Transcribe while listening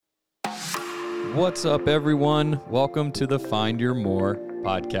What's up, everyone? Welcome to the Find Your More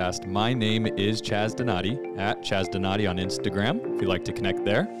podcast. My name is Chaz Donati, at Chaz Donati on Instagram, if you'd like to connect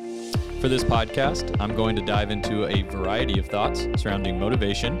there. For this podcast, I'm going to dive into a variety of thoughts surrounding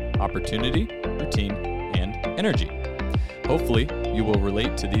motivation, opportunity, routine, and energy. Hopefully, you will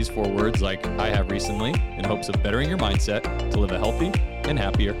relate to these 4 words like I have recently in hopes of bettering your mindset to live a healthy and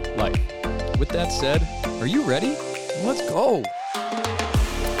happier life. With that said, are you ready? Let's go!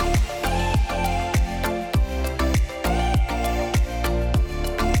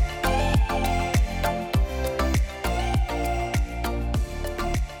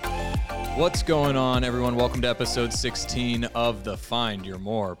 What's going on, everyone? Welcome to episode 16 of the Find Your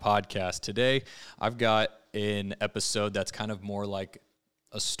More podcast. Today, I've got an episode that's kind of more like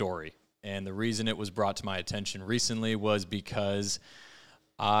a story. And the reason it was brought to my attention recently was because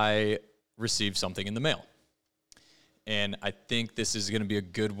I received something in the mail. And I think this is going to be a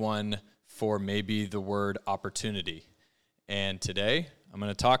good one for maybe the word opportunity. And today, I'm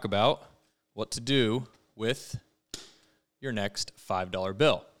going to talk about what to do with your next $5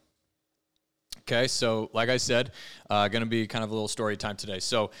 bill. Okay, so like I said, going to be kind of a little story time today.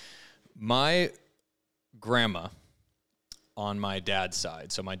 So my grandma on my dad's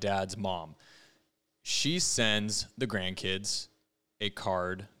side, so my dad's mom, she sends the grandkids a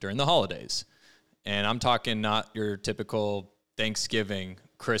card during the holidays. And I'm talking not your typical Thanksgiving,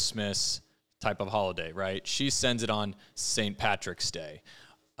 Christmas type of holiday, right? She sends it on St. Patrick's Day,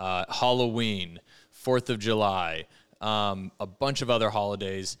 Halloween, 4th of July, a bunch of other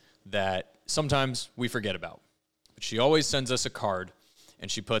holidays that sometimes we forget about. But she always sends us a card, and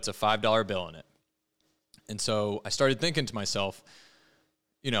she puts a $5 bill in it. And so I started thinking to myself,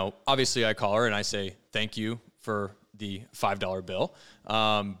 obviously I call her and I say, thank you for the $5 bill,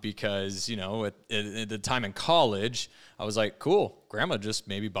 because, at the time in college, I was like, cool, grandma just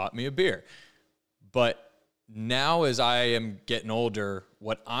maybe bought me a beer. But now as I am getting older,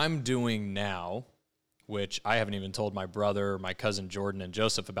 what I'm doing now, which I haven't even told my brother, my cousin Jordan and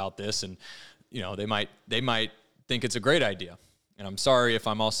Joseph about this, and they might think it's a great idea. And I'm sorry if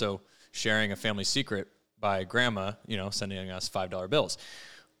I'm also sharing a family secret by grandma, sending us $5 bills.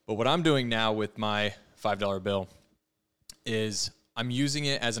 But what I'm doing now with my $5 bill is I'm using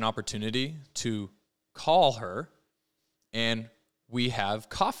it as an opportunity to call her and we have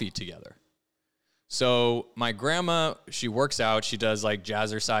coffee together. So my grandma, she works out, she does like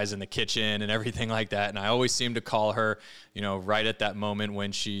jazzercise in the kitchen and everything like that. And I always seem to call her, right at that moment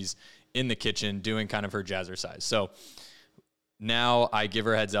when she's in the kitchen doing kind of her jazzercise. So now I give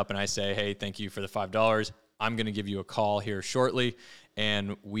her a heads up and I say, hey, thank you for the $5. I'm going to give you a call here shortly.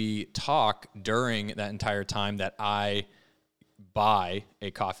 And we talk during that entire time that I buy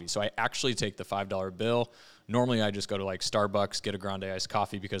a coffee. So I actually take the $5 bill. Normally, I just go to like Starbucks, get a grande iced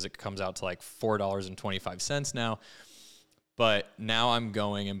coffee because it comes out to like $4.25 now. But now I'm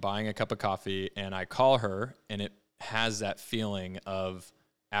going and buying a cup of coffee and I call her and it has that feeling of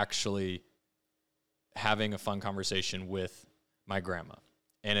actually having a fun conversation with my grandma.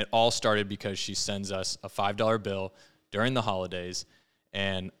 And it all started because she sends us a $5 bill during the holidays.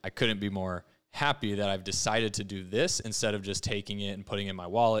 And I couldn't be more happy that I've decided to do this instead of just taking it and putting it in my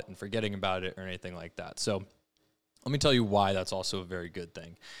wallet and forgetting about it or anything like that. So let me tell you why that's also a very good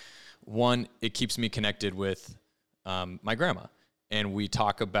thing. One, it keeps me connected with my grandma, and we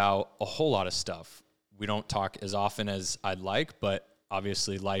talk about a whole lot of stuff. We don't talk as often as I'd like, but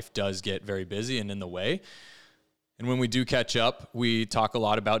obviously life does get very busy and in the way. And when we do catch up, we talk a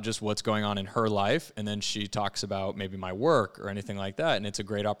lot about just what's going on in her life, and then she talks about maybe my work or anything like that, and it's a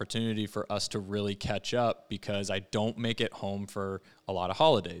great opportunity for us to really catch up because I don't make it home for a lot of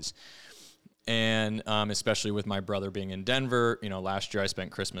holidays. And especially with my brother being in Denver, last year I spent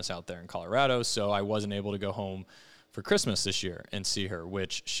Christmas out there in Colorado, so I wasn't able to go home for Christmas this year and see her,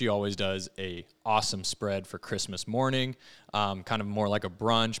 which she always does a awesome spread for Christmas morning, kind of more like a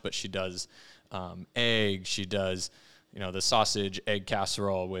brunch, but she does egg, she does, the sausage, egg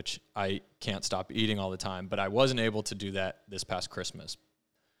casserole, which I can't stop eating all the time, but I wasn't able to do that this past Christmas.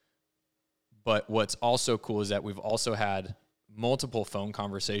 But what's also cool is that we've also had multiple phone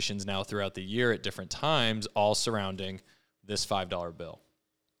conversations now throughout the year at different times, all surrounding this $5 bill.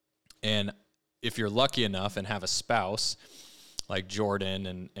 And if you're lucky enough and have a spouse like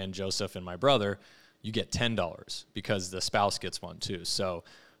Jordan and Joseph and my brother, you get $10 because the spouse gets one too. So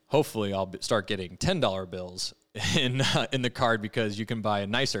hopefully I'll start getting $10 bills in the card because you can buy a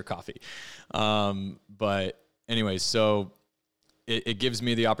nicer coffee. But anyway, so it gives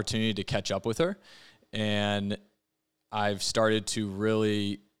me the opportunity to catch up with her, and I've started to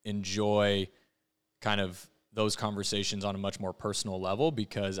really enjoy kind of those conversations on a much more personal level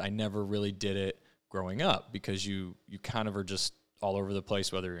because I never really did it growing up, because you kind of are just all over the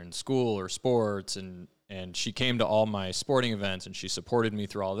place, whether you're in school or sports, and she came to all my sporting events and she supported me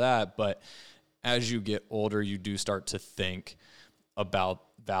through all that. But as you get older, you do start to think about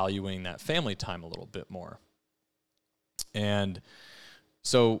valuing that family time a little bit more. And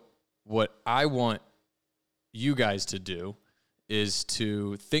so what I want you guys to do is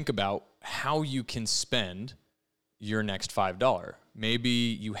to think about how you can spend your next $5. Maybe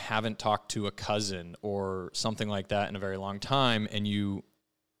you haven't talked to a cousin or something like that in a very long time, and you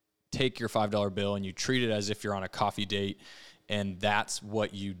take your $5 bill and you treat it as if you're on a coffee date, and that's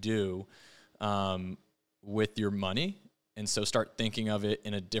what you do with your money. And so start thinking of it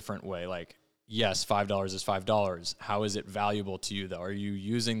in a different way. Like, yes, $5 is $5. How is it valuable to you, though? Are you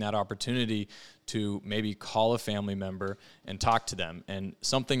using that opportunity to maybe call a family member and talk to them? And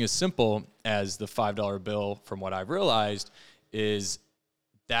something as simple as the $5 bill, from what I've realized, is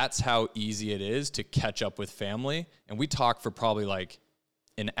that's how easy it is to catch up with family. And we talk for probably like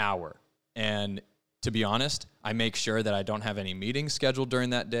an hour. And to be honest, I make sure that I don't have any meetings scheduled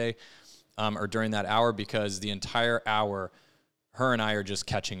during that day or during that hour, because the entire hour, her and I are just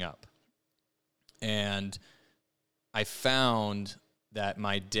catching up. And I found that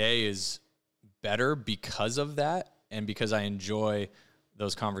my day is better because of that, and because I enjoy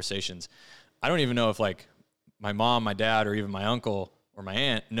those conversations. I don't even know if like my mom, my dad, or even my uncle or my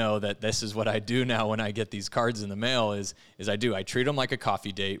aunt know that this is what I do now when I get these cards in the mail is I treat them like a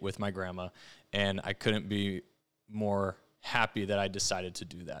coffee date with my grandma, and I couldn't be more happy that I decided to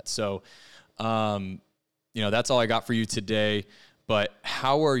do that. So, that's all I got for you today. But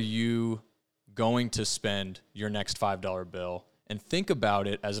how are you going to spend your next $5 bill? And think about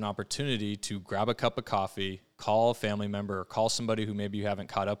it as an opportunity to grab a cup of coffee, call a family member, or call somebody who maybe you haven't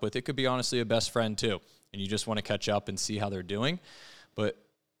caught up with. It could be honestly a best friend too, and you just want to catch up and see how they're doing. But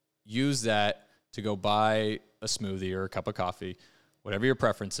use that to go buy a smoothie or a cup of coffee, whatever your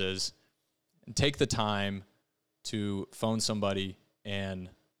preference is, and take the time to phone somebody and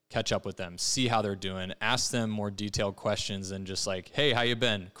catch up with them, see how they're doing, ask them more detailed questions than just like, hey, how you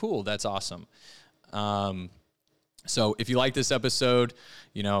been? Cool, that's awesome. So if you like this episode,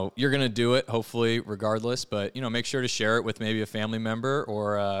 you're going to do it, hopefully, regardless. But, make sure to share it with maybe a family member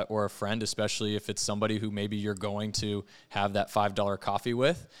or a friend, especially if it's somebody who maybe you're going to have that $5 coffee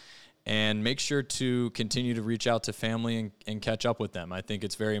with. And make sure to continue to reach out to family and catch up with them. I think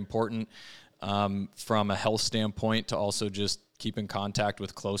it's very important from a health standpoint to also just keep in contact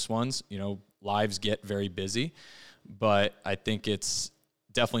with close ones. Lives get very busy, but I think it's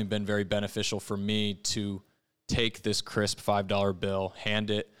definitely been very beneficial for me to take this crisp $5 bill, hand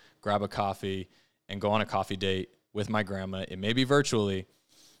it, grab a coffee, and go on a coffee date with my grandma. It may be virtually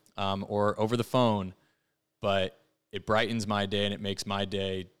or over the phone, but it brightens my day and it makes my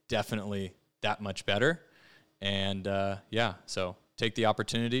day definitely that much better. And so take the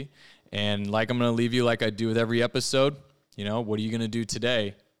opportunity. And like I'm going to leave you like I do with every episode, what are you going to do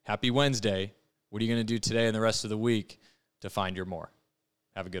today? Happy Wednesday. What are you going to do today and the rest of the week to find your more?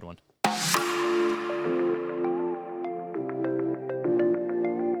 Have a good one.